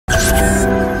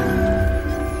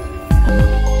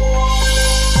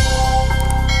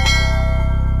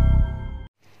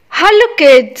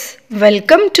kids,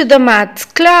 welcome to the maths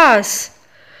class.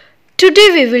 Today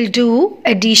we will do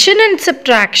addition and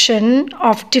subtraction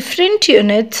of different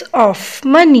units of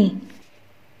money.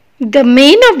 The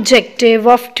main objective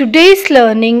of today's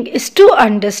learning is to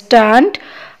understand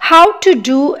how to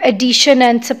do addition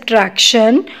and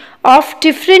subtraction of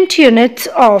different units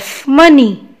of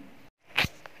money.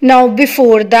 Now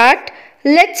before that,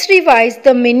 let's revise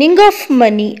the meaning of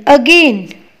money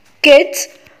again. Kids,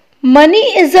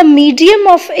 money is a medium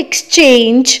of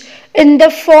exchange in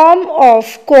the form of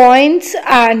coins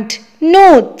and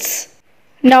notes.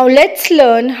 Now let's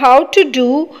learn how to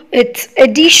do its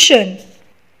addition.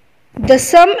 The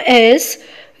sum is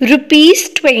rupees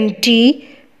 20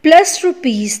 plus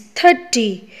rupees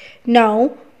 30.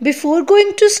 Now before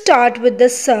going to start with the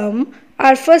sum,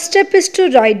 our first step is to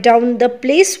write down the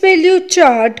place value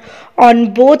chart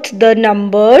on both the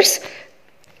numbers.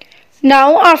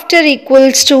 Now after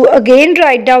equals to, again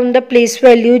write down the place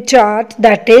value chart,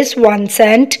 that is ones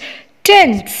and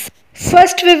tens.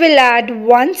 First we will add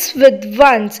ones with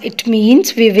ones. It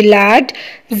means we will add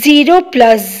 0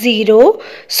 plus 0.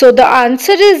 So the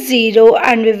answer is 0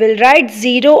 and we will write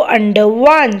 0 under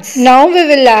ones. Now we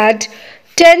will add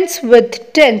tens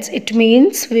with tens. It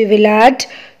means we will add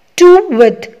 2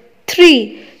 with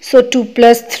 3. So 2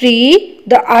 plus 3,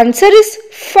 the answer is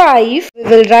 5. We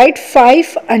will write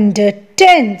 5 under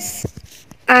tens.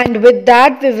 And with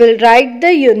that we will write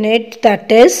the unit,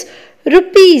 that is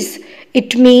rupees.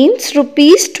 It means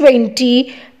rupees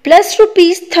 20 plus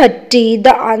rupees 30.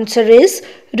 The answer is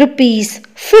rupees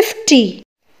 50.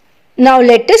 Now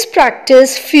let us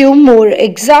practice few more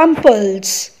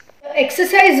examples. The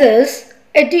exercise is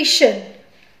addition.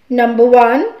 Number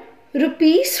 1,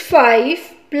 rupees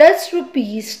 5 plus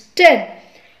rupees 10.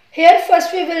 Here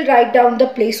first we will write down the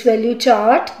place value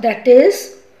chart, that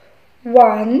is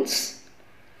ones.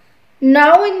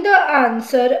 Now in the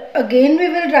answer again we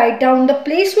will write down the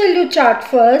place value chart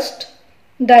first,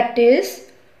 that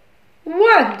is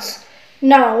ones.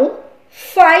 Now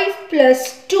 5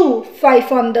 plus 2,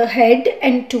 5 on the head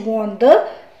and 2 on the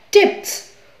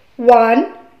tips.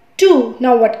 1, 2.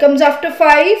 Now what comes after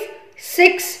 5?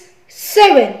 6,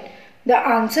 7. The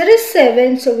answer is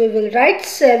 7, so we will write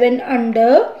 7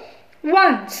 under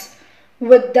ones.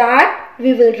 With that,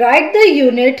 we will write the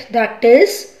unit, that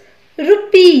is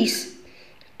rupees.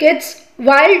 Kids,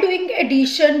 while doing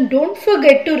addition, don't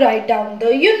forget to write down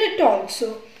the unit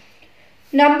also.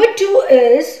 Number 2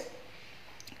 is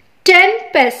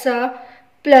 10 paisa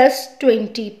plus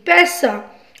 20 paisa.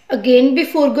 Again,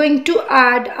 before going to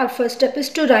add, our first step is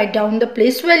to write down the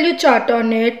place value chart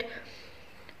on it.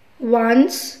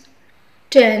 Ones,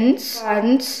 tens,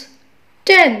 ones,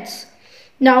 tens.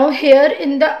 Now here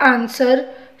in the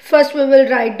answer, first we will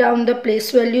write down the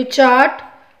place value chart,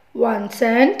 ones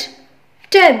and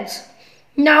tens.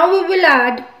 Now we will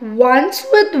add ones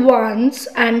with ones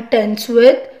and tens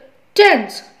with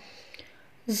tens.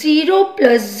 0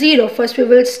 plus 0. First we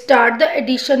will start the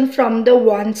addition from the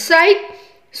one side.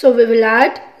 So we will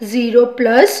add 0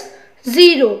 plus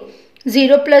 0.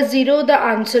 0 plus 0, the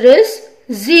answer is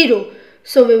 0.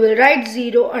 So we will write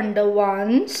 0 under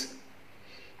ones.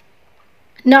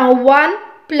 Now 1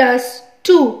 plus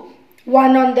 2.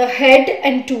 1 on the head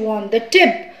and 2 on the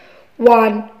tip.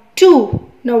 1,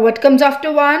 2. Now what comes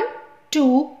after 1?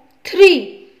 2,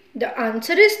 3. The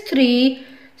answer is 3.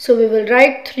 So we will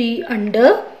write 3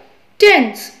 under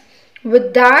tens.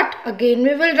 With that again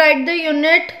we will write the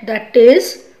unit, that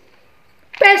is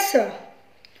paisa.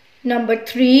 Number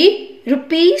 3,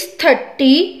 rupees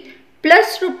 30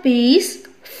 plus rupees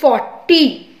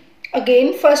 40.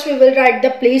 Again first we will write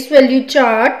the place value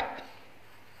chart,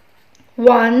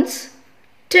 ones,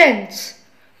 tens,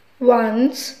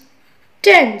 ones,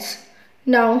 tens.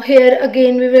 Now here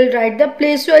again we will write the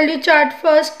place value chart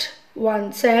first,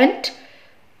 ones and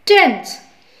tens.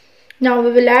 Now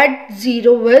we will add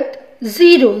 0 with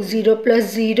 0. 0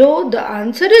 plus 0, the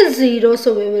answer is 0,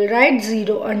 so we will write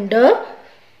 0 under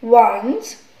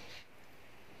ones.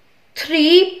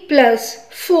 3 plus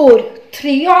 4.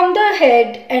 3 on the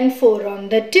head and 4 on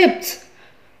the tips.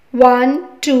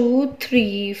 1, 2,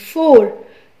 3, 4.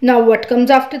 Now what comes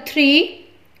after 3?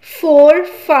 4,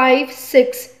 5,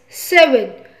 6,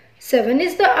 7. 7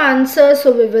 is the answer,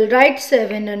 so we will write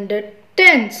 7 under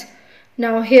tens.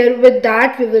 Now here with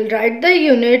that we will write the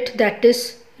unit, that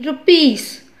is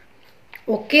rupees.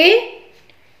 Okay.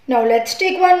 Now let's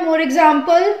take one more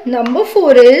example. Number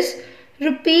 4 is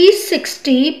rupees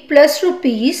 60 plus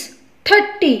rupees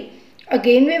 30.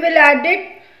 Again we will add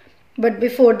it, but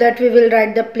before that we will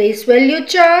write the place value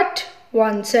chart,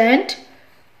 ones and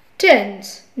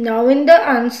tens. Now in the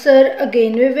answer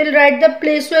again we will write the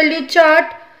place value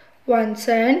chart, ones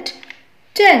and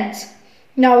tens.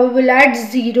 Now we will add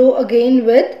 0 again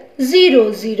with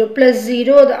 0. 0 plus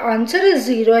 0, the answer is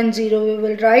 0, and 0 we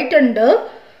will write under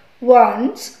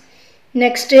ones.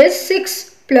 Next is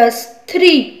 6 plus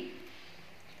 3.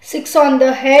 6 on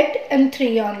the head and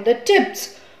 3 on the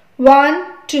tips. 1,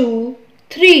 2,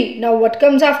 3. Now what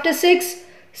comes after 6?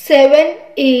 7,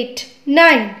 8,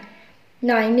 9.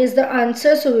 9 is the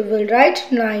answer, so we will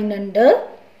write 9 under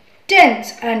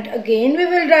tens. And again we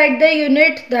will write the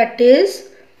unit, that is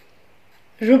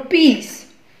rupees.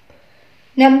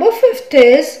 Number 5th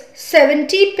is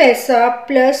 70 paisa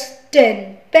plus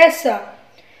 10 paisa.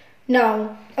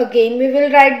 Now again we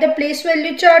will write the place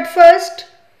value chart first.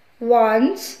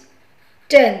 Ones,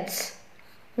 tens,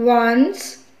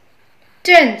 ones,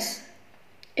 tens.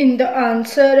 In the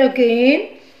answer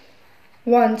again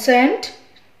ones and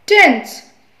tens.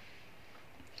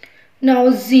 Now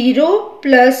 0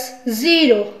 plus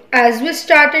 0, as we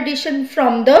start addition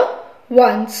from the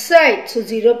ones side. So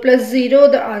 0 plus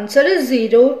 0, the answer is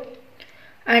 0,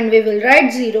 and we will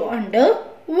write 0 under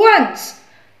ones.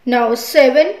 Now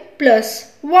 7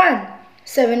 plus 1.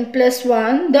 7 plus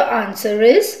 1, the answer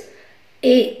is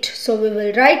 8. So we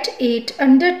will write 8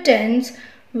 under tens.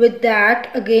 With that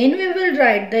again we will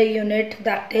write the unit,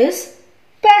 that is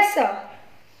paisa.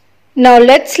 Now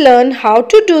let's learn how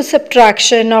to do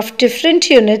subtraction of different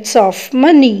units of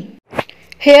money.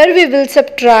 Here we will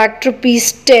subtract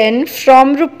rupees 10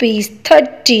 from rupees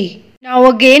 30. Now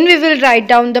again we will write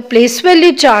down the place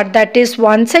value chart, that is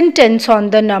ones and tens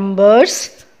on the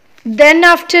numbers. Then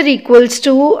after equals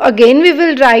to, again we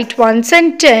will write ones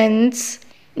and tens.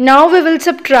 Now we will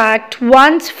subtract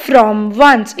ones from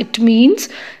ones. It means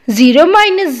 0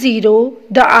 minus 0.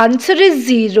 The answer is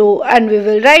 0, and we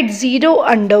will write 0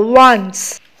 under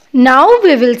ones. Now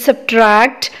we will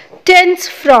subtract tens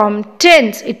from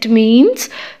tens. It means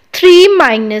 3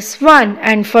 minus 1,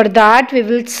 and for that we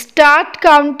will start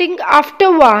counting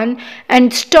after 1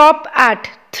 and stop at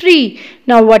 3.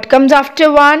 Now what comes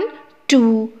after 1?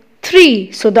 2,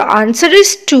 3. So the answer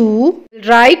is 2.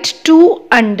 Write 2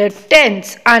 under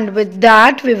tens, and with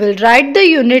that we will write the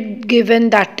unit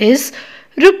given, that is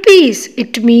rupees.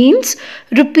 It means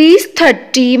rupees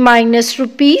 30 minus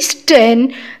rupees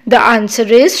 10. The answer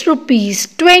is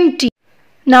rupees 20.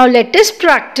 Now let us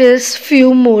practice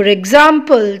few more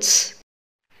examples.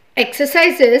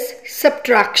 Exercises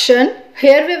subtraction.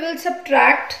 Here we will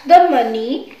subtract the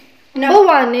money. Number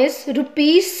 1 is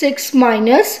rupees 6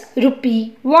 minus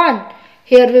rupee 1.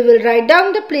 Here we will write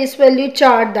down the place value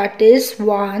chart, that is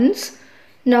ones.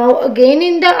 Now again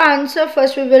in the answer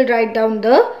first we will write down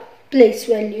the place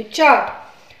value chart.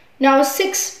 Now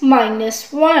 6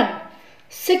 minus 1.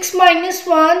 6 minus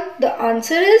 1, the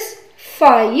answer is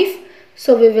 5.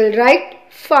 So we will write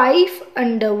 5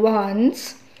 under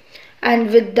ones,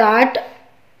 and with that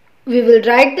we will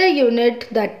write the unit,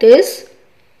 that is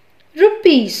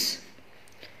rupees.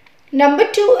 Number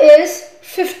 2 is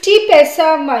 50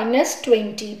 paisa minus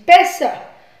 20 paisa.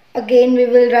 Again we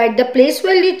will write the place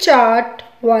value chart,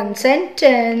 ones and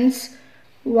tens,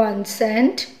 ones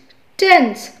and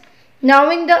tens.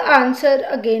 Now in the answer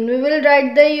again we will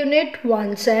write the unit,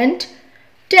 ones and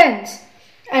tens,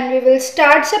 and we will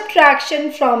start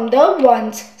subtraction from the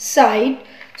ones side.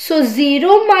 So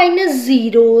 0 minus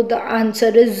 0, the answer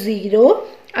is 0,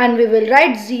 and we will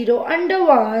write 0 under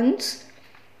ones.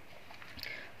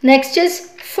 Next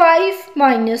is 5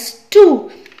 minus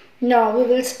 2. Now we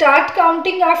will start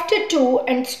counting after 2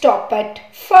 and stop at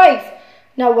 5.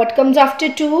 Now what comes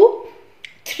after 2?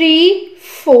 3,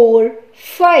 4,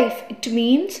 5. It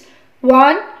means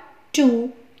 1,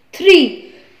 2,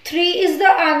 3. 3 is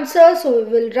the answer, so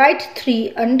we will write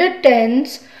 3 under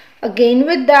tens. Again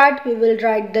with that we will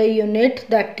write the unit,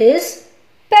 that is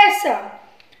paisa.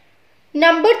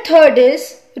 Number 3rd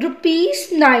is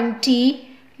rupees 90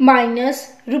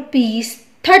 minus rupees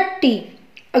 30.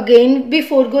 Again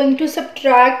before going to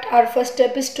subtract, our first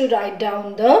step is to write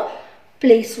down the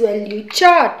place value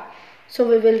chart. So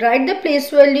we will write the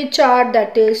place value chart,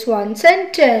 that is ones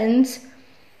and tens,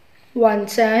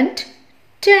 ones and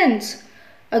tens.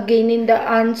 Again in the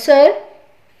answer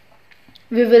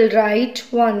we will write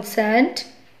ones and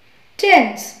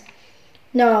tens.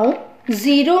 Now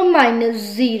 0 minus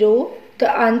 0, the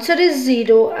answer is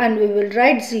 0, and we will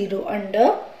write 0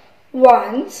 under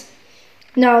ones.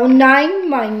 Now 9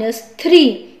 minus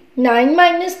 3. 9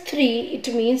 minus 3,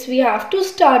 it means we have to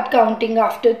start counting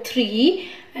after 3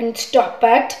 and stop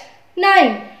at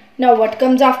 9. Now what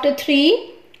comes after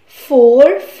 3?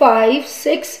 4, 5,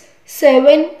 6,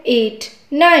 7, 8,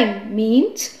 9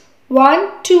 means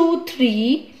 1, 2,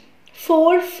 3,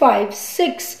 4, 5,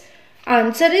 6.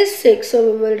 answer is 6.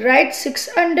 So we will write 6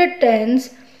 under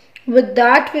tens. With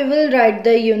that we will write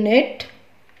the unit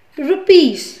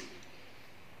rupees.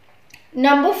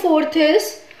 Number 4th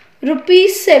is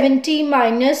rupees 70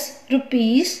 minus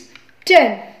rupees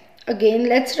 10. Again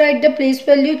let's write the place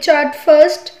value chart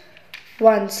first.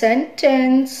 1 cent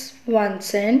tens, 1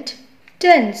 cent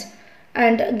tens.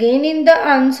 And again in the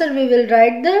answer we will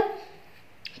write the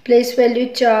place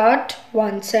value chart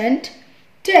 1 cent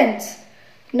tens.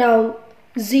 Now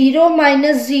 0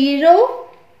 minus 0,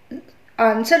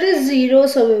 answer is 0,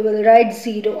 so we will write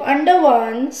 0 under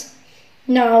ones.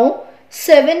 Now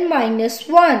 7 minus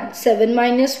 1, 7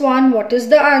 minus 1, what is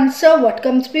the answer? What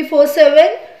comes before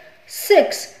 7?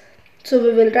 6. So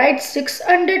we will write 6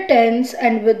 under tens,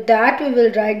 and with that we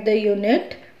will write the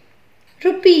unit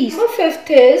rupees. Number 5th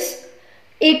is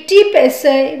 80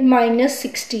 paise minus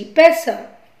 60 paisa.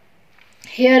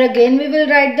 Here again we will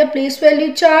write the place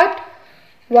value chart.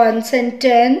 1 cent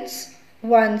tens,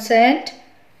 1 cent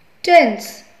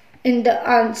tens. In the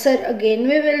answer again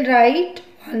we will write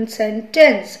 1 cent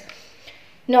tens.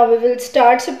 Now we will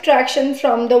start subtraction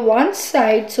from the one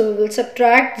side. So we will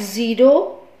subtract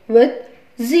 0 with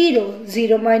 0.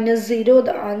 0 minus 0,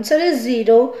 the answer is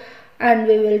 0, and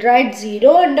we will write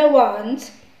 0 under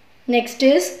ones. Next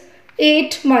is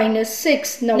 8 minus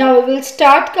 6. Now we will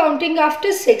start counting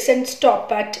after 6 and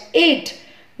stop at 8.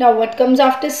 Now what comes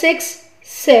after 6?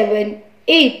 7,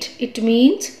 8. It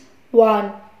means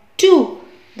 1, 2.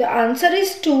 The answer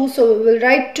is 2. So we will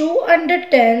write 2 under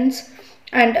tens,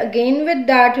 and again with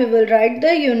that we will write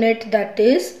the unit, that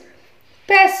is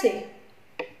paise.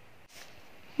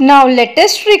 Now let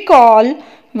us recall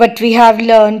what we have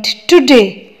learnt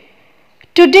today.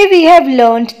 Today we have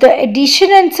learnt the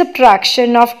addition and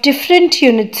subtraction of different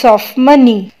units of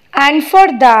money. And for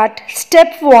that,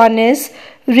 step 1 is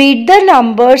read the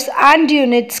numbers and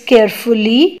units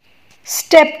carefully.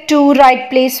 Step 2, write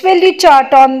place value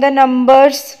chart on the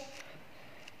numbers.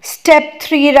 Step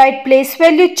 3, write place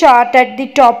value chart at the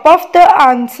top of the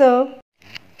answer.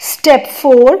 Step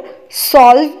 4,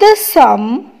 solve the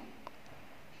sum.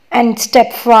 And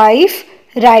step 5,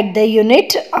 write the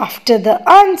unit after the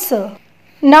answer.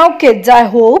 Now kids, I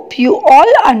hope you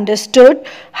all understood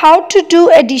how to do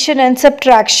addition and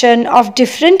subtraction of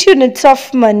different units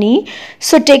of money.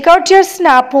 So take out your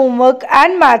snap homework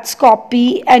and maths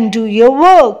copy and do your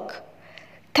work.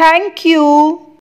 Thank you.